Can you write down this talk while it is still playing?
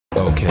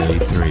Okay,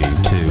 3, 2,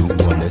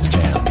 1, let's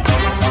jam.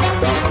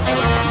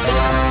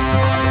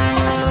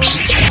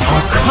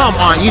 Oh, come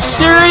on, you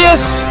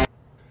serious?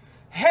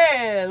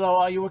 Hello,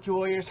 all you Wookiee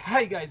warriors. How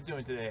you guys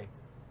doing today?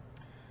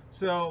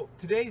 So,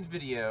 today's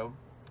video,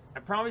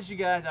 I promised you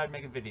guys I'd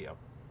make a video.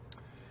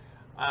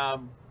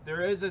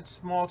 There is a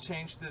small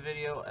change to the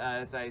video,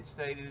 as I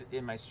stated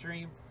in my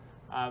stream.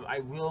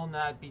 I will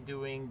not be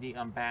doing the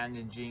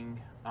unbandaging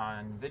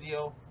on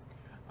video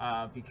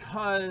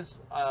because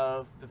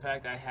of the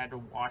fact I had to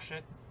wash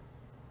it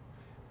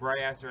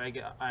right after I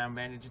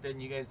unbandaged it.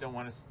 And you guys don't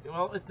want to.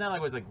 Well, it's not like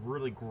it was like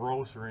really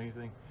gross or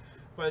anything,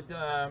 but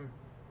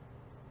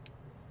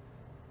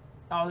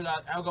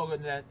I'll go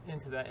into that in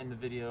the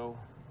video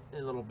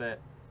in a little bit.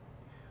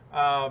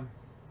 But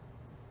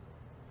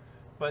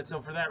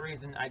so for that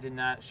reason, I did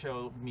not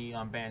show me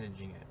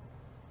unbandaging it.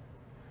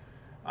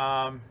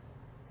 I'll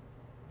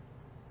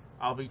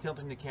be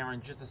tilting the camera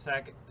in just a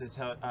second to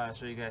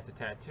show you guys the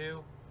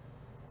tattoo.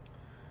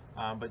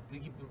 But to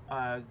keep,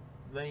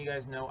 letting you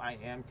guys know, I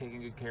am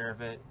taking good care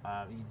of it.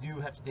 You do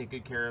have to take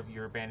good care of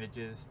your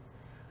bandages,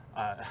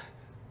 of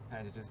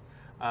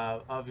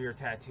your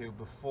tattoo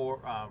before,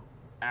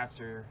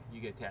 after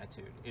you get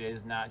tattooed. It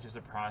is not just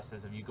a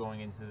process of you going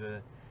into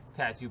the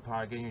tattoo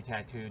parlor, getting your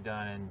tattoo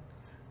done, and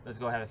let's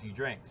go have a few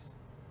drinks.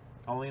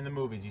 Only in the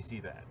movies you see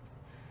that.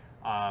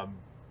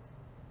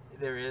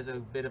 There is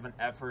a bit of an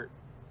effort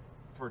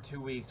for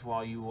 2 weeks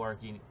while your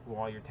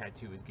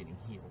tattoo is getting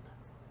healed.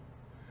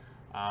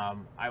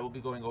 I will be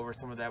going over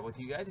some of that with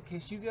you guys in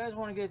case you guys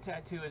want to get a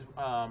tattoo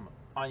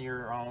on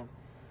your own.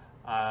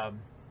 And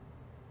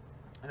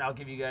I'll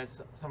give you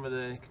guys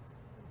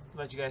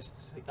let you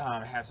guys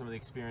have some of the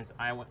experience.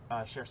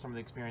 Share some of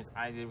the experience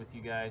I did with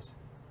you guys.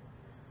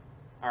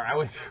 Or I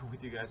went through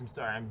with you guys. I'm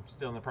sorry, I'm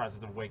still in the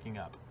process of waking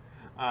up.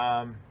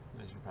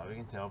 As you probably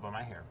can tell by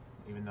my hair,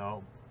 even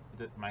though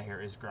my hair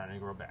is starting to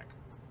grow back.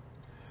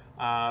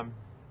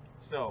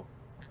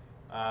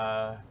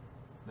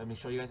 Let me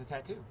show you guys the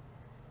tattoo.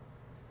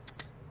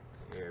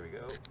 Here we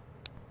go.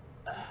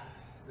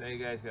 There you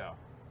guys go.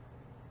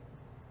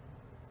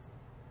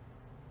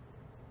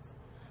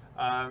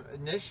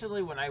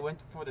 Initially, when I went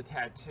for the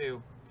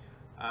tattoo,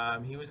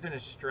 he was going to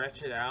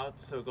stretch it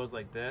out so it goes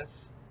like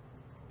this,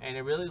 and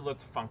it really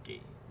looked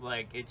funky.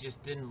 Like, it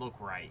just didn't look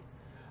right.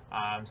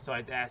 So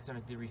I asked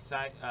him to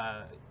recite,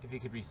 if he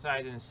could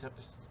recite it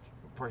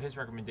for his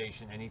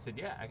recommendation, and he said,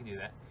 yeah, I can do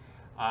that.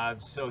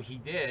 So he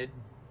did,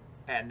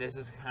 and this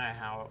is kind of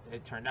how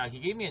it turned out. He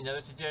gave me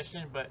another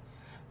suggestion, but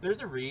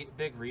there's a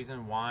big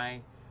reason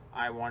why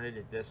I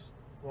wanted this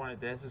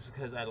is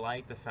because I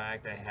like the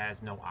fact that it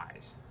has no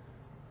eyes.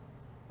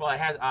 Well, it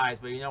has eyes,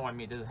 but you know what I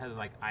mean. It doesn't have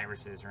like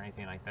irises or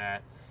anything like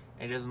that.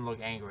 It doesn't look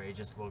angry. It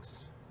just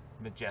looks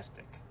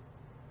majestic.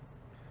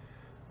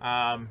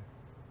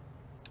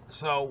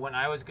 So when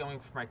I was going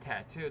for my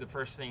tattoo, the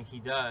first thing he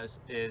does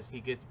is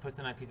he puts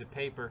in a piece of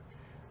paper.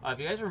 If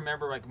you guys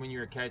remember, like when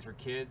you guys were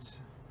kids,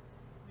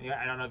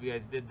 I don't know if you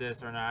guys did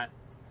this or not.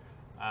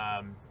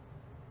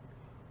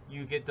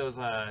 You get those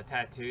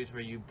tattoos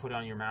where you put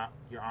on your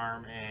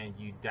arm and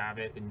you dab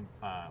it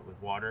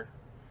with water.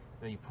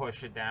 Then you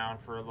push it down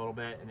for a little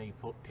bit and then you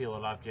peel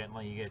it off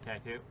gently and you get a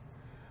tattoo.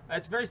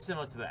 It's very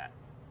similar to that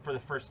for the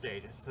first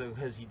stage. So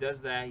because he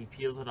does that, he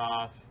peels it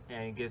off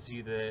and gives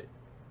you the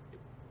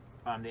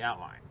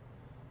outline.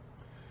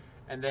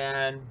 And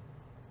then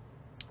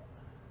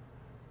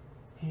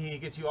he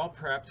gets you all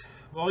prepped.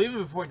 Well, even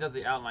before he does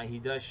the outline, he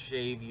does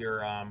shave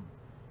your arm.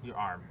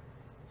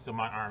 So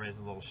my arm is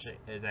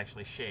is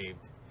actually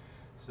shaved.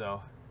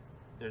 So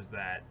there's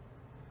that.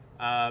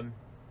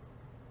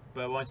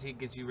 But once he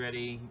gets you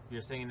ready,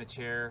 you're sitting in the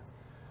chair.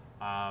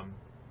 I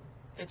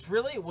was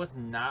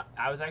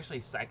actually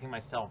psyching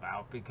myself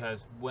out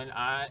because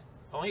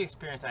only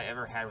experience I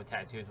ever had with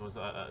tattoos was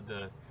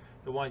the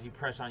ones you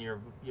press on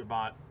your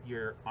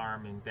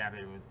arm and dab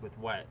it with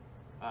wet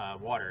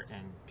water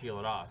and peel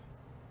it off,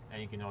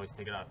 and you can always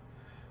take it off.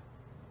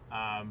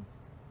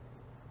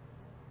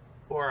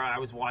 Or I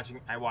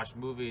watched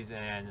movies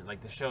and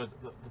like the shows,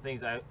 the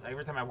things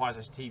every time I watch a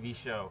TV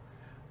show,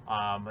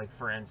 like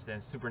for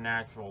instance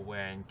Supernatural,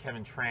 when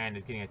Kevin Tran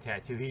is getting a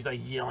tattoo, he's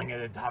like yelling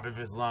at the top of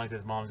his lungs.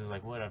 His mom's just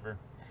like, whatever.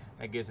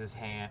 And gives her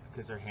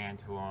hand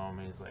to him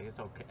and he's like, it's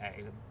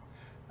okay,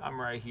 I'm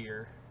right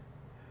here.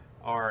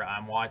 Or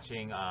I'm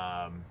watching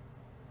like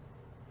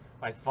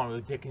Fun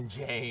with Dick and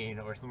Jane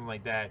or something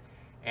like that,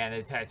 and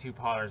the tattoo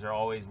parlors are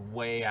always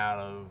way out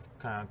of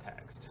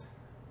context.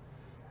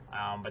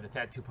 But the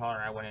tattoo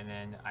parlor I went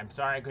in, I'm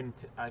sorry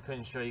I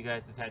couldn't show you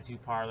guys the tattoo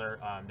parlor.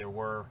 There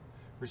were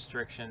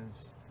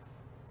restrictions,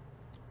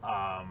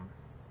 but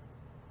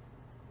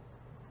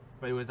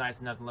it was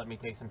nice enough to let me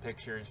take some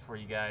pictures for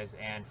you guys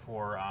and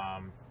for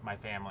my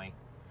family.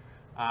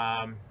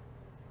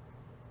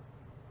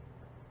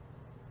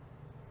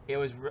 It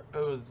was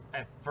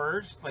at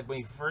first, like when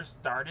he first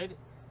started,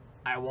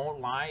 I won't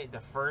lie, the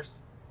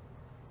first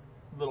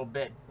little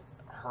bit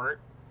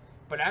hurt,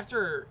 but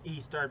after he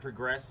started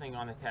progressing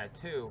on a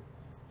tattoo,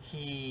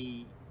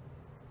 it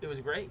was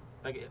great.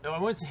 Like, I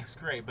wouldn't say it was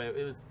great, but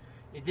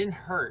it didn't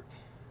hurt.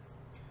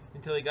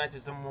 until he got to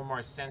some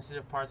more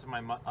sensitive parts of my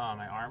my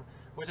arm,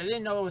 which I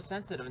didn't know it was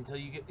sensitive until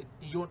you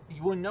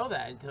wouldn't know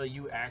that until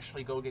you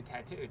actually go get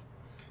tattooed.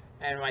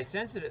 And my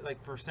sensitive,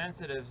 like for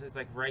sensitives, it's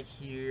like right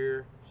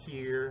here,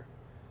 here,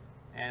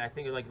 and I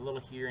think like a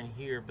little here and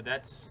here, but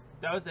that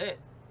was it.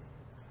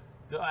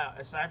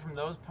 Aside from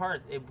those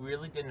parts, it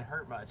really didn't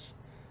hurt much.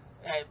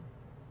 At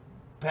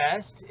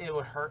best, it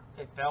would hurt.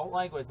 It felt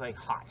like it was like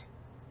hot,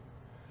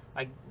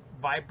 like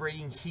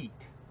vibrating heat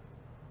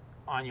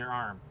on your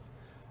arm.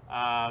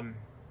 And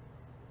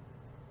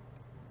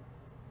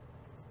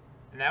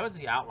that was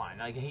the outline.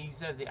 Like he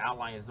says, the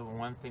outline is the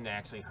one thing that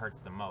actually hurts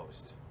the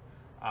most.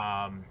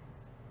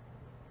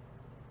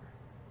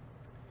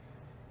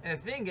 And the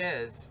thing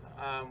is,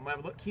 when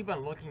I keep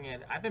on looking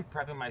at it, I've been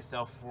prepping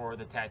myself for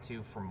the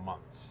tattoo for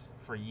months,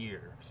 for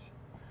years.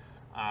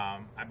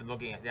 I've been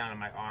looking down at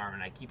my arm,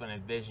 and I keep on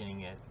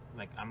envisioning it.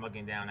 Like I'm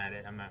looking down at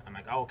it, I'm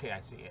like, oh, okay,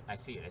 I see it, I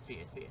see it, I see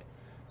it, I see it.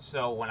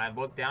 So when I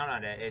look down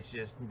on it, it's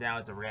just now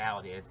it's a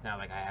reality. It's not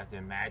like I have to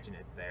imagine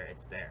it's there.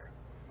 It's there.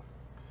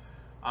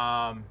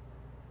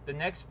 The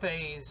next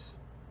phase,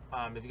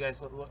 if you guys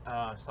saw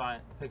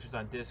the pictures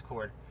on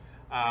Discord,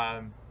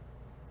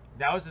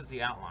 that was just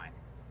the outline.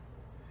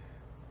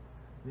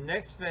 The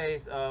next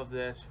phase of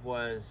this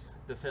was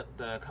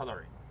the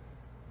coloring.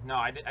 No,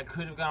 I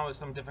could have gone with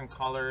some different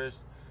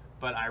colors,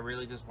 but I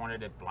really just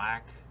wanted it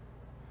black.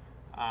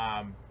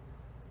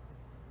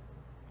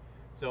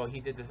 So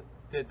he did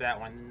that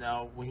one.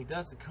 Now, when he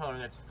does the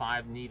coloring, that's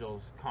 5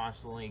 needles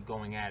constantly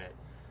going at it.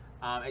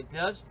 It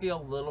does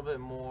feel a little bit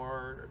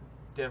more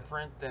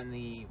different than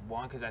the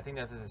one, because I think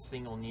that's just a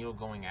single needle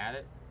going at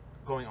it,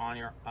 going on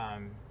your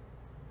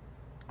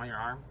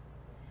arm,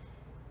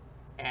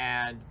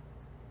 and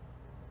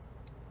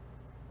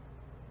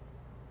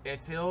it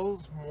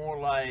feels more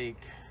like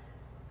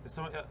if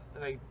someone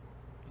like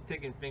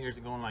taking fingers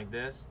and going like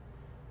this.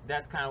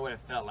 That's kind of what it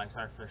felt like.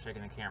 Sorry for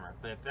shaking the camera,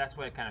 but if that's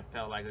what it kind of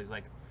felt like, it was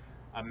like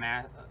a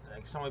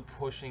like someone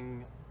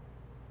pushing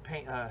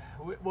pain.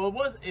 Well,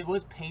 it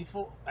was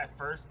painful at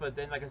first, but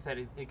then, like I said,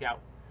 it got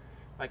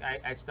like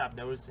I stopped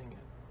noticing it,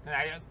 and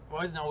I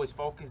wasn't always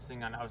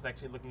focusing on it. I was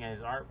actually looking at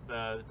his art,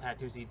 the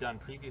tattoos he'd done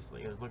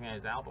previously. I was looking at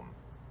his album.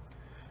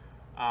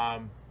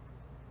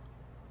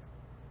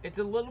 It's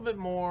a little bit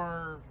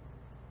more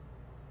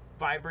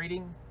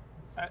vibrating.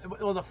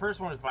 Well, the first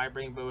one was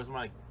vibrating, but it was more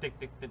like tick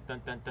tick tick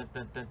dun dun dun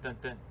dun dun dun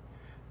dun.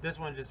 This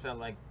one just felt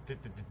like,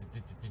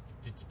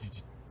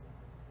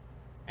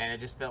 and it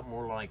just felt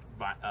more like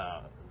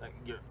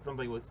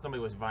somebody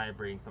was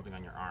vibrating something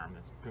on your arm.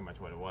 That's pretty much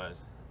what it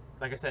was.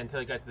 Like I said, until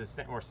it got to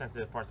the more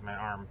sensitive parts of my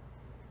arm.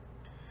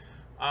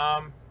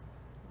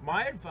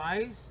 My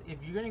advice,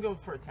 if you're gonna go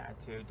for a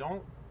tattoo,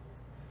 don't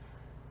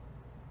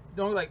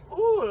like,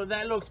 ooh,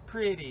 that looks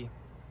pretty.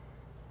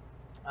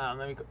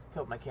 Let me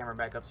tilt my camera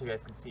back up so you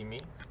guys can see me.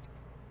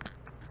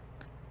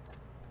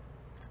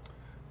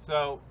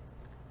 So,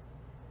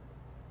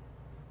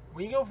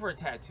 when you go for a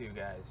tattoo,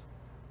 guys,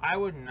 I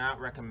would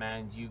not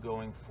recommend you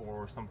going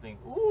for something,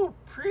 ooh,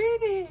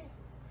 pretty.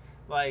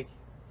 Like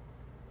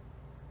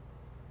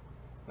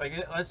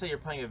let's say you're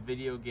playing a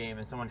video game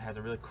and someone has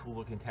a really cool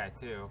looking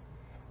tattoo.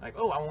 Like,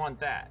 oh, I want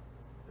that.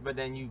 But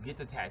then you get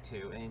the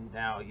tattoo and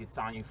now it's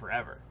on you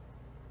forever.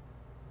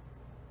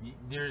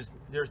 There's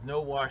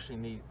no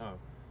washing these. Oh,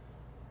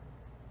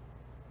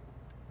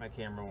 my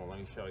camera won't let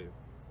me show you.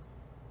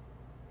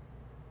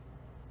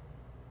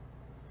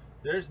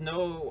 There's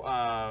no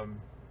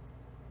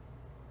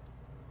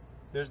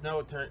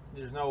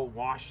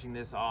washing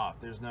this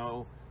off. There's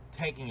no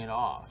taking it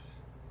off.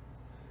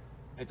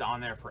 It's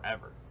on there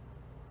forever.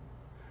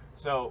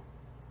 So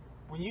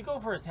when you go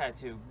for a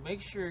tattoo,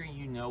 make sure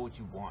you know what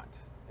you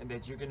want and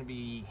that you're going to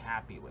be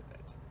happy with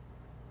it.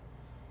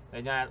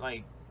 And not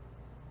like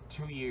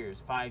 2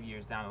 years, 5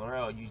 years down the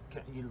road, you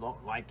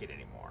don't like it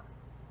anymore,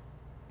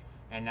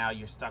 and now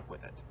you're stuck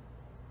with it.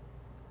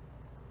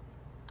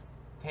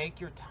 Take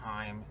your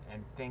time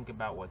and think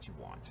about what you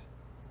want.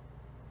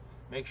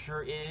 Make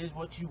sure it is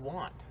what you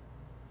want,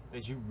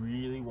 that you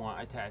really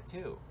want a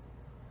tattoo.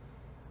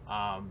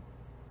 Because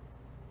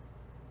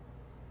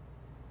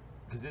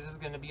this is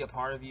going to be a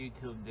part of you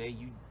till the day it's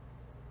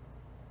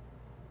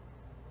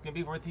going to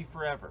be with you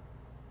forever.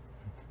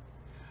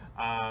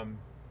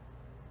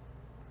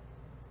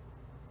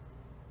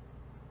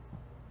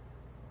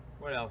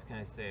 What else can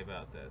I say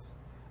about this?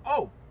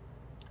 Oh,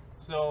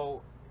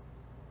 so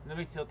let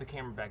me tilt the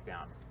camera back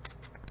down.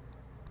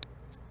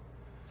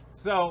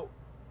 So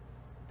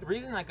the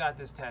reason I got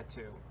this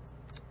tattoo,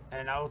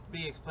 and I'll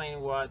be explaining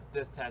what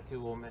this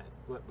tattoo will mean,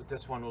 what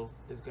this one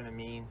is going to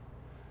mean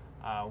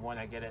when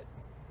I get it.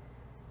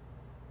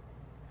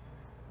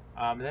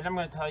 Then I'm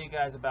going to tell you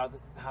guys about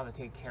how to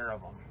take care of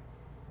them,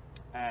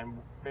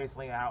 and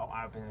basically how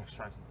I've been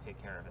instructed to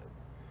take care of it.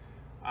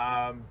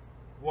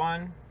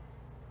 One,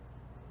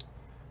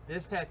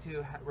 this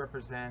tattoo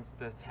represents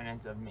the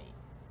tenets of me,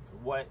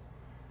 what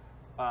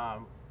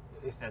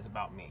it says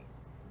about me.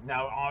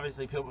 Now,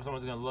 obviously, someone's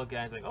going to look at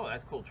it and say, "Oh,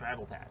 that's cool,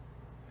 tribal tat."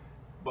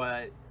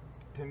 But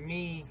to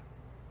me,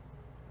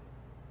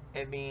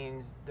 it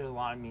means there's a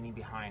lot of meaning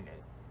behind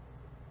it.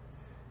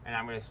 And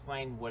I'm going to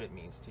explain what it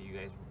means to you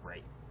guys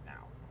right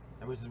now.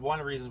 And which is one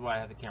of the reasons why I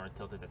have the camera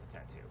tilted at the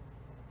tattoo.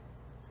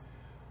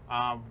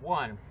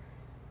 One,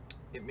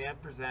 it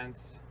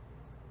represents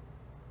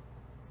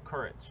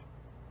courage.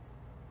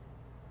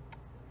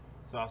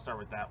 So I'll start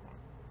with that one.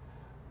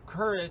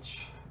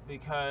 Courage,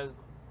 because,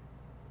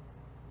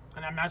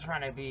 and I'm not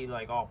trying to be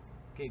like all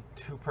get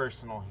too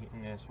personal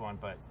in this one,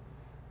 but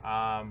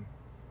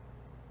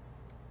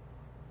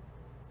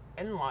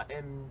in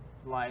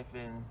life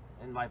in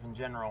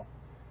general,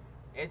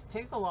 it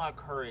takes a lot of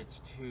courage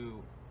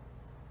to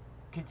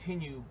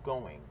continue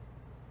going.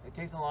 It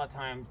takes a lot of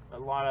time, a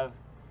lot of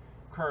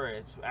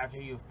courage after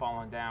you've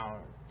fallen down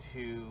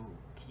to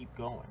keep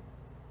going.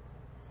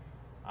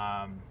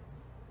 And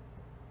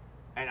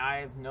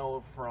I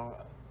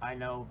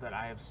know that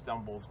I have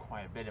stumbled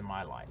quite a bit in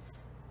my life.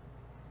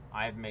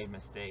 I have made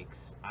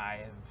mistakes. I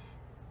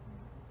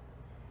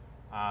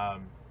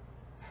have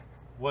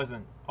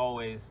wasn't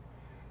always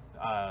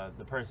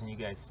the person you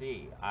guys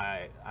see.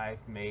 I've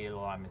made a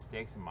lot of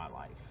mistakes in my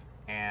life,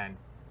 and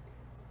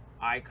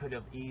I could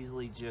have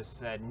easily just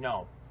said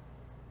no.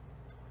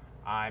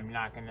 I'm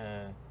just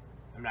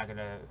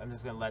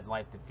gonna let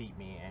life defeat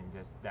me, and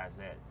that's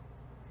it.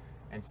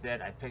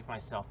 Instead, I picked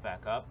myself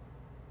back up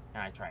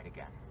and I tried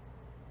again.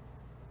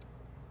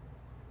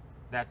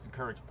 That's the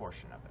courage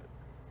portion of it.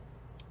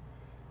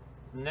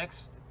 The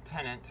next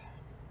tenet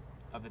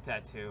of the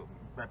tattoo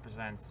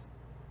represents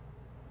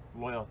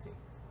loyalty.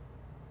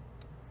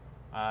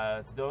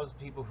 To those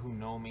people who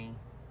know me,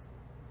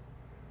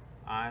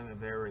 I'm a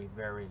very,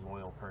 very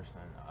loyal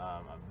person,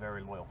 a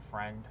very loyal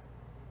friend.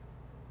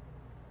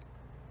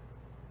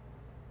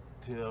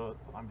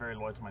 I'm very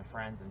loyal to my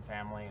friends and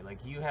family. Like,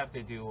 you have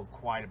to do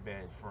quite a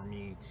bit for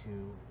me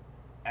to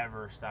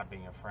ever stop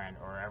being a friend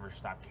or ever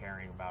stop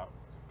caring about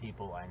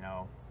people I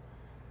know.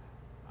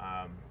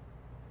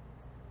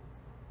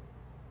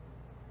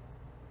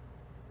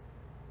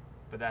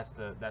 But that's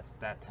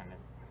that tenet.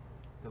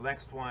 The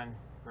next one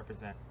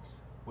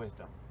represents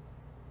wisdom.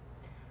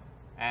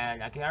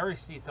 And I can already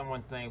see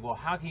someone saying, well,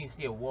 how can you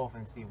see a wolf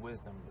and see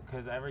wisdom?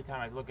 Because every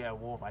time I look at a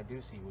wolf, I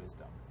do see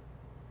wisdom.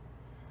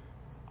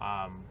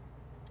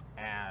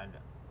 And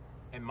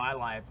in my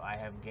life, I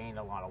have gained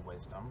a lot of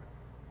wisdom,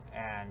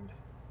 and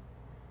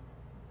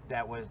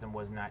that wisdom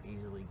was not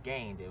easily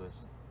gained. It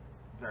was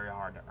very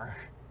hard to earn.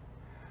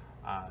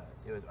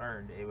 It was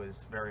earned. It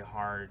was very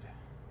hard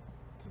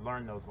to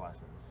learn those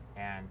lessons,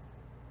 and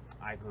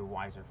I grew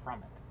wiser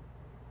from it.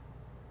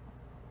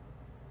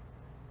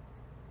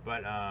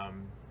 But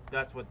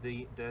that's what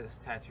this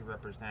tattoo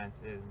represents,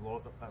 is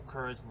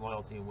courage,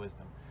 loyalty, and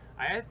wisdom.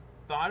 I had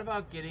thought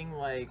about getting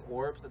like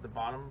orbs at the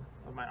bottom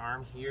of my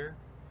arm here,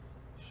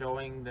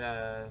 showing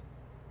the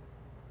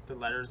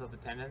letters of the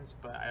tenets,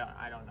 but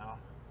I don't know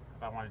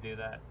if I want to do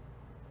that.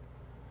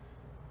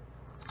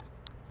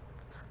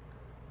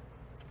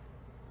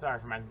 Sorry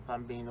for my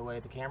thumb being away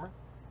at the camera.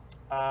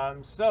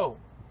 So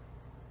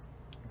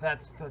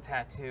that's the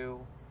tattoo,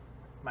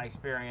 my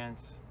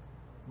experience,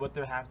 what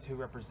the tattoo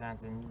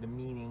represents, and the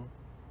meaning.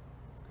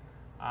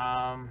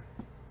 Let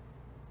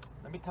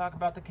me talk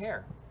about the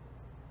care.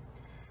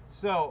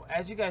 So,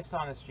 as you guys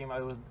saw in the stream, I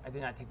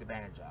did not take the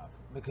bandage off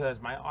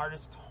because my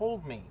artist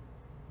told me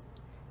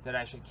that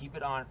I should keep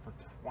it on for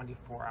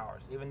 24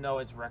 hours. Even though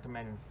it's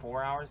recommended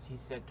 4 hours, he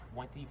said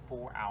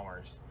 24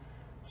 hours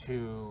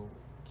to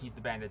keep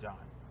the bandage on.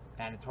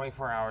 And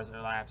 24 hours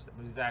elapsed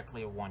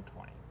exactly at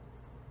 1:20.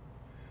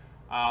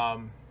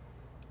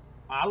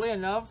 Oddly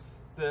enough,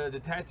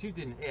 the tattoo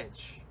didn't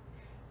itch.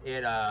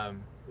 It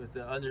was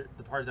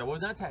the part that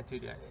was not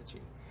tattooed got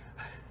itchy.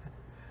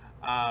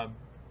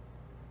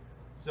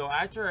 So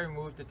after I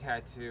removed the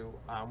tattoo,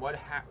 what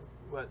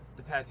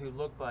the tattoo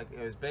looked like,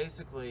 it was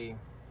basically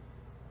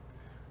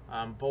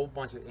a whole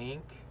bunch of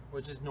ink,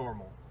 which is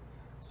normal.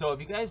 So if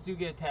you guys do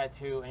get a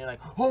tattoo and you're like,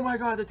 oh my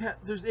god,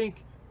 there's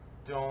ink,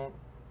 don't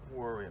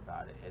worry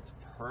about it. It's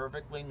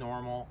perfectly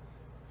normal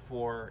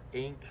for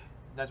ink.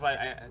 That's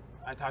why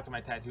I talked to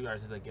my tattoo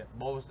artist. Like,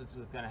 most of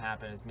what's going to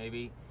happen is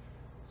maybe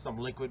some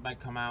liquid might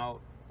come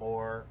out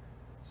or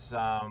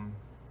some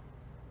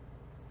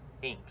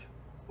ink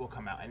will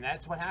come out, and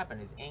that's what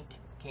happened. Is ink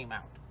came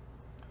out.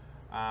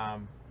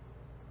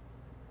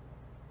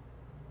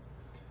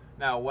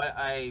 Now, what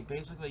I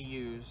basically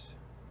use,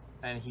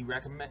 and he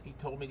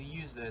told me to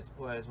use this,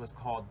 was what's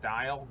called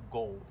dial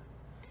gold.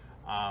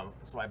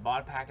 So I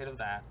bought a packet of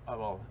that. Oh,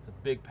 well, it's a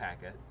big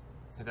packet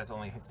because that's the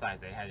only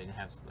size they had. Didn't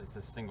have, it's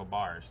just single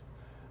bars.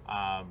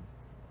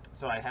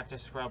 So I have to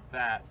scrub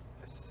that.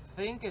 I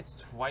think it's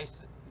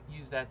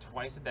use that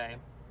twice a day,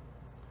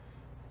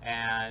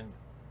 and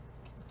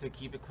to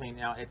keep it clean.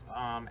 Now it's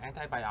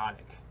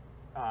antibiotic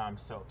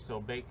soap,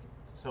 so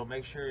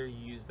make sure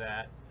you use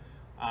that.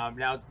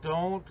 Now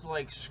don't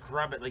like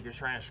scrub it like you're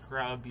trying to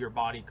scrub your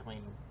body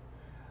clean.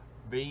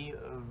 Be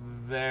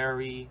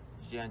very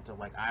gentle.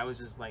 Like, I was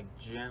just like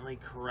gently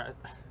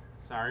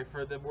sorry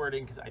for the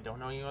wording because I don't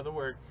know any other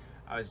word.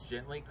 I was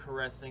gently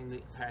caressing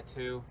the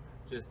tattoo,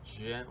 just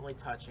gently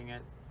touching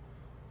it,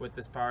 with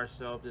this bar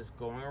soap, just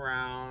going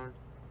around.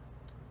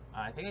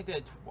 I think I did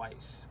it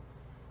twice.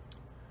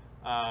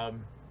 I'll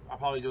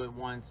probably do it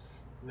once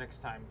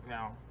next time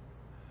now,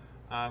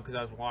 because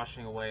I was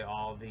washing away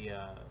all the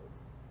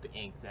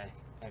ink that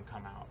had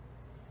come out.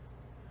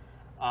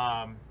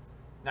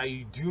 Now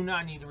you do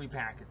not need to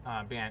rebandage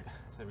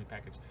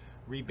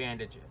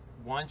it.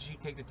 Once you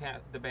take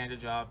the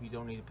bandage off, you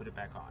don't need to put it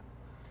back on.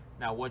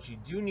 Now what you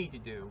do need to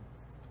do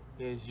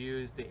is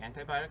use the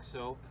antibiotic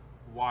soap,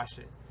 wash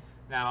it.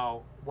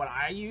 Now what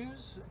I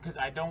use, because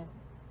I don't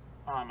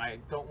want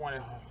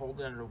to hold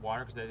it under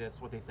water, because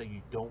that's what they say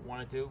you don't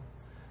want to do,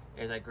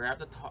 is I grab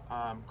the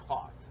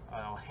cloth,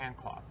 hand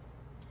cloth.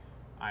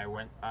 I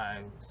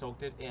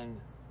soaked it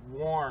in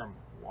warm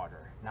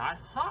water, not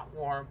hot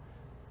warm,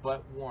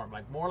 but warm,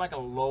 like more like a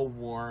low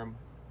warm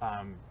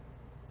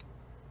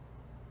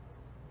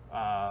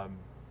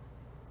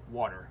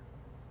water.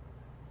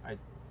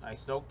 I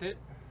soaked it,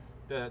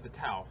 the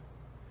towel,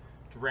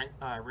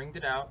 wringed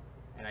it out,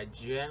 and I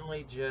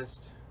gently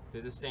just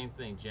did the same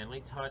thing.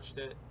 Gently touched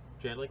it,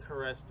 gently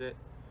caressed it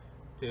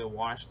to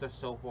wash the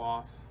soap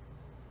off.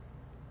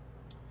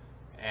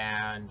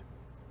 And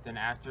then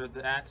after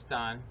that's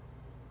done,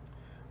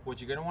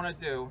 what you're gonna want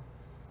to do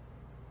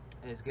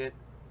is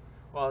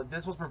well,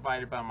 this was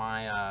provided by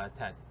my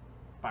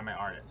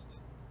artist,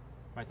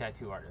 my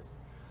tattoo artist.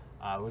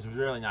 It was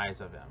really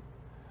nice of him.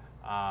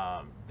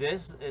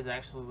 This is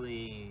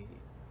actually,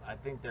 I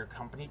think, their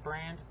company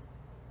brand.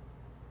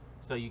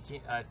 So you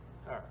can't.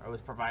 It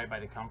was provided by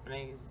the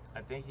company.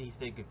 I think he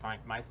said you could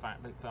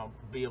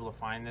be able to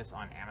find this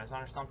on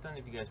Amazon or something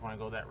if you guys want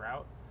to go that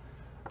route.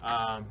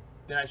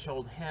 Then I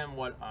showed him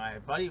what my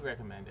buddy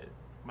recommended.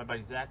 My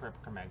buddy Zach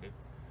recommended,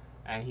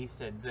 and he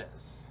said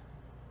this.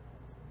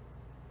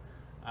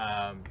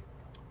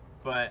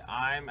 But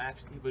I'm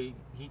actually,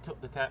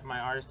 my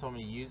artist told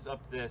me to use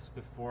up this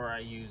before I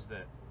use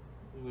the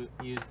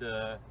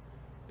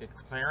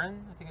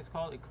Eclairin, I think it's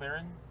called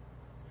Eclairin.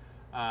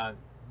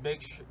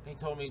 He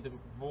told me to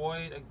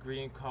avoid a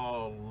ingredient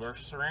called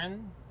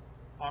lurcerin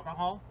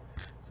alcohol,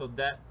 so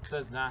that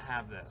does not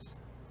have this.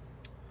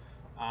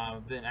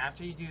 Then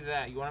after you do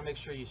that, you want to make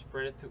sure you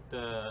spread it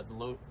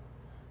through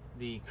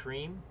the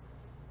cream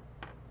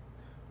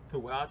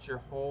throughout your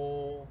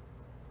whole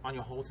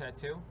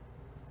tattoo.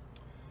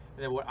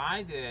 And then what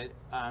I did is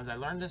I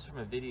learned this from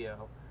a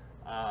video.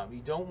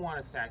 You don't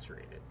want to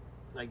saturate it.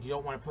 Like, you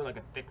don't want to put like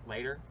a thick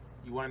layer.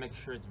 You want to make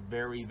sure it's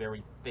very,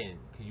 very thin,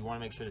 because you want to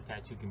make sure the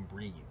tattoo can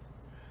breathe.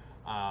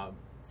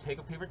 Take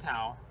a paper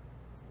towel,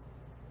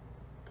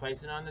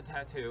 place it on the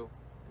tattoo,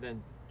 and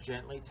then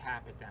gently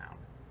tap it down.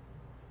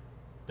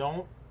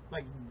 Don't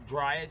like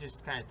dry it,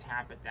 just kind of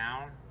tap it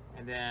down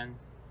and then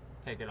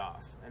take it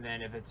off. And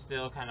then if it's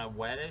still kind of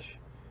wettish,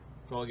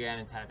 go again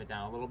and tap it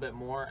down a little bit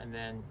more and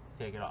then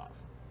take it off.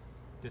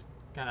 Just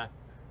kind of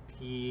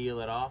peel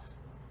it off.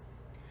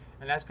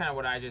 And that's kind of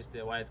what I just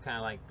did, why it's kind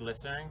of like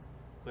glistening,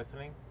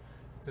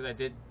 because I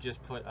did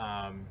just put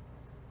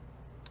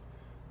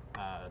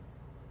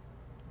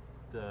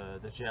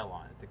the gel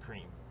on it, the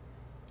cream.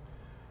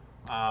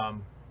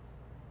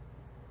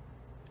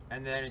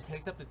 And then it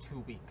takes up to 2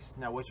 weeks.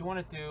 Now what you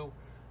want to do,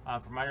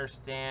 from what I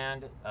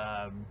understand,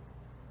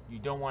 you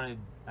don't want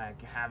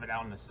to have it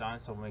out in the sun,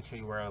 so make sure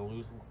you wear a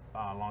loose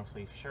long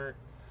sleeve shirt.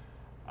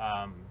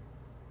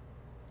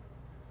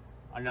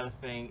 Another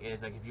thing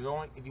is, like, if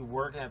you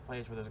work in a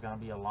place where there's going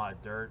to be a lot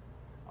of dirt,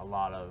 a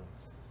lot of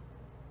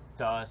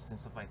dust and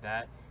stuff like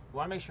that, you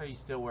want to make sure you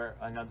still wear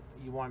a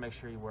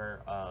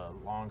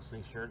long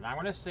sleeve shirt. And I'm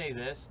going to say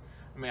this,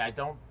 I mean, I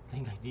don't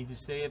think I need to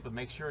say it, but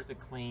make sure it's a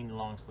clean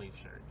long sleeve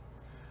shirt.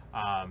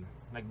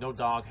 Like no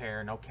dog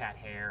hair, no cat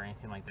hair,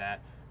 anything like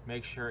that.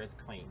 Make sure it's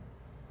clean.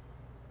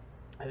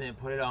 And then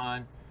put it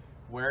on,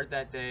 wear it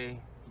that day,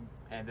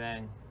 and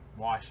then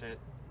wash it.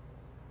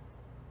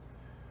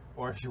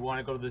 Or if you want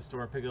to go to the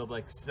store and pick up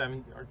like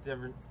 7 or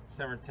 10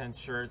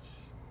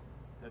 shirts,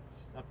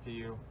 that's up to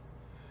you.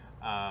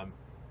 I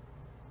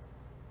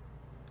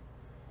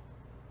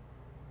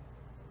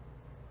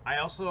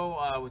also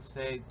would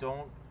say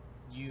don't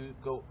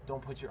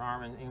put your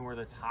arm in anywhere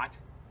that's hot,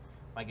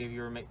 like if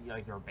you're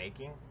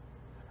baking.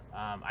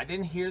 I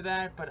didn't hear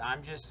that, but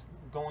I'm just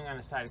going on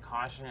the side of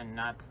caution and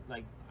not,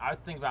 like, I was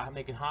thinking about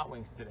making hot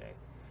wings today.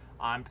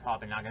 I'm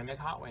probably not going to make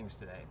hot wings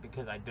today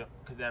because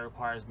that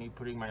requires me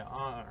putting my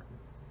arm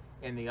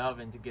in the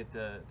oven to get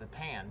the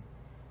pan.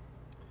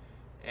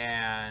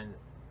 And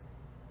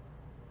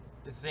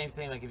it's the same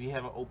thing, like if you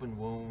have an open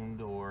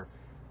wound or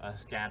a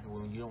scabbed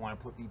wound, you don't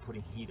want to be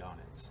putting heat on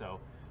it. So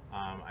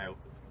I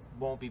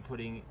won't be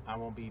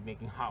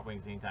making hot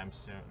wings anytime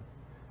soon.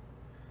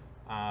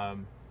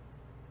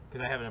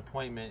 Because I have an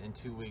appointment in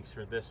 2 weeks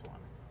for this one,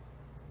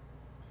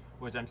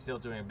 which I'm still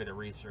doing a bit of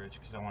research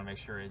because I want to make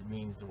sure it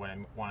means what I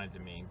wanted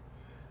to mean.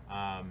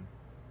 And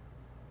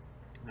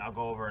I'll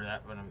go over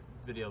that in a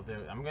video there.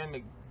 I'm gonna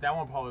make that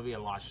one probably be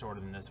a lot shorter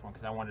than this one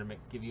because I wanted to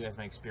give you guys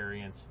my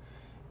experience,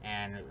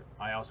 and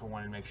I also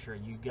wanted to make sure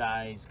you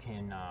guys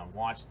can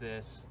watch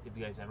this if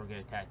you guys ever get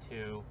a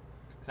tattoo.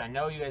 because I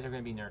know you guys are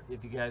going to be nervous.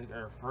 If you guys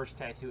are first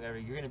tattoo ever,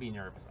 you're going to be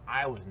nervous.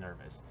 I was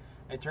nervous.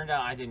 It turned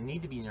out I didn't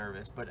need to be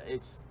nervous, but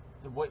it's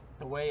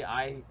the way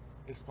I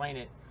explain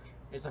it.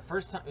 It's the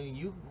first time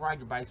you ride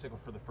your bicycle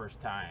for the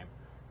first time,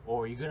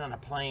 or you get on a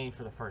plane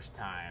for the first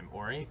time,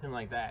 or anything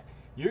like that.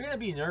 You're going to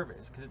be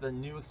nervous because it's a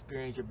new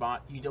experience.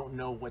 You don't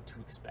know what to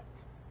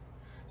expect.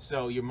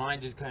 So your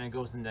mind just kind of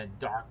goes in that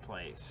dark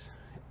place,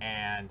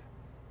 and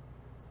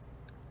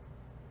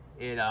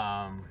it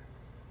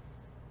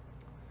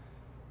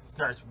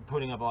starts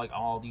putting up like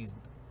all these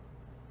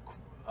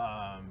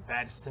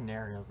bad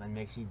scenarios, and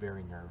makes you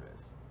very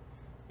nervous,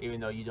 even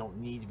though you don't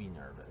need to be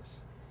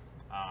nervous.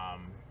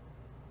 And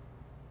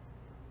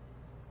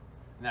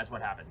that's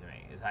what happened to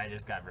me. Is I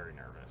just got very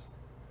nervous,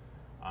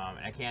 and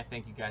I can't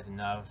thank you guys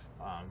enough.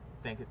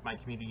 Thank my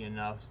community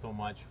enough so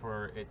much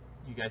for it.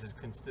 You guys'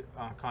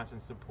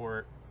 constant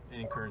support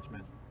and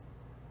encouragement.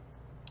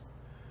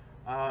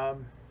 I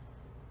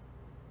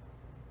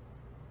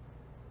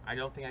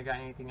don't think I got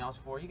anything else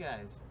for you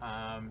guys.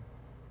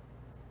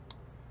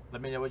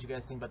 Let me know what you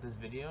guys think about this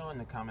video in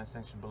the comment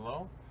section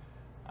below.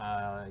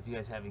 If you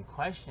guys have any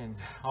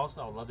questions,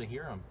 also I'd love to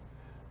hear them.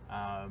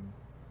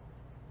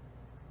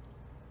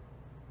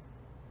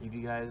 If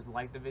you guys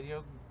like the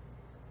video,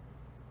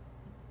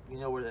 you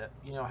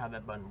know how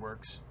that button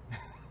works.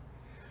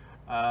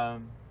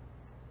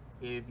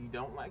 If you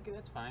don't like it,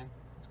 that's fine.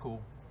 It's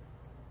cool.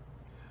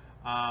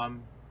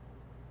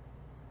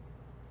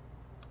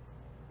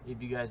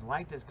 If you guys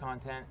like this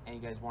content and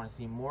you guys want to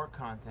see more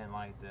content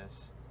like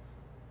this,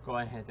 go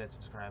ahead and hit that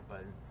subscribe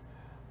button.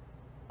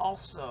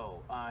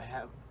 Also,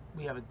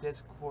 we have a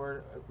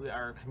Discord.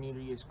 Our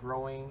community is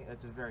growing.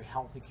 It's a very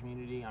healthy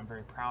community. I'm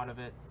very proud of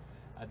it.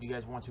 If you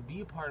guys want to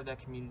be a part of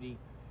that community,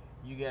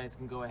 you guys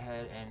can go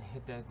ahead and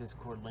hit that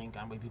Discord link.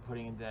 I'm going to be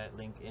putting that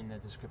link in the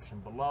description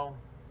below.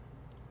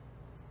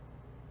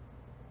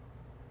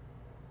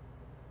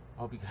 I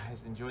hope you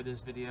guys enjoyed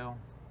this video,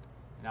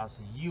 and I'll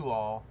see you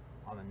all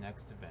on the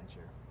next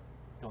adventure.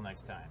 Till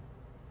next time.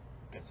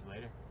 Catch you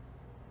later.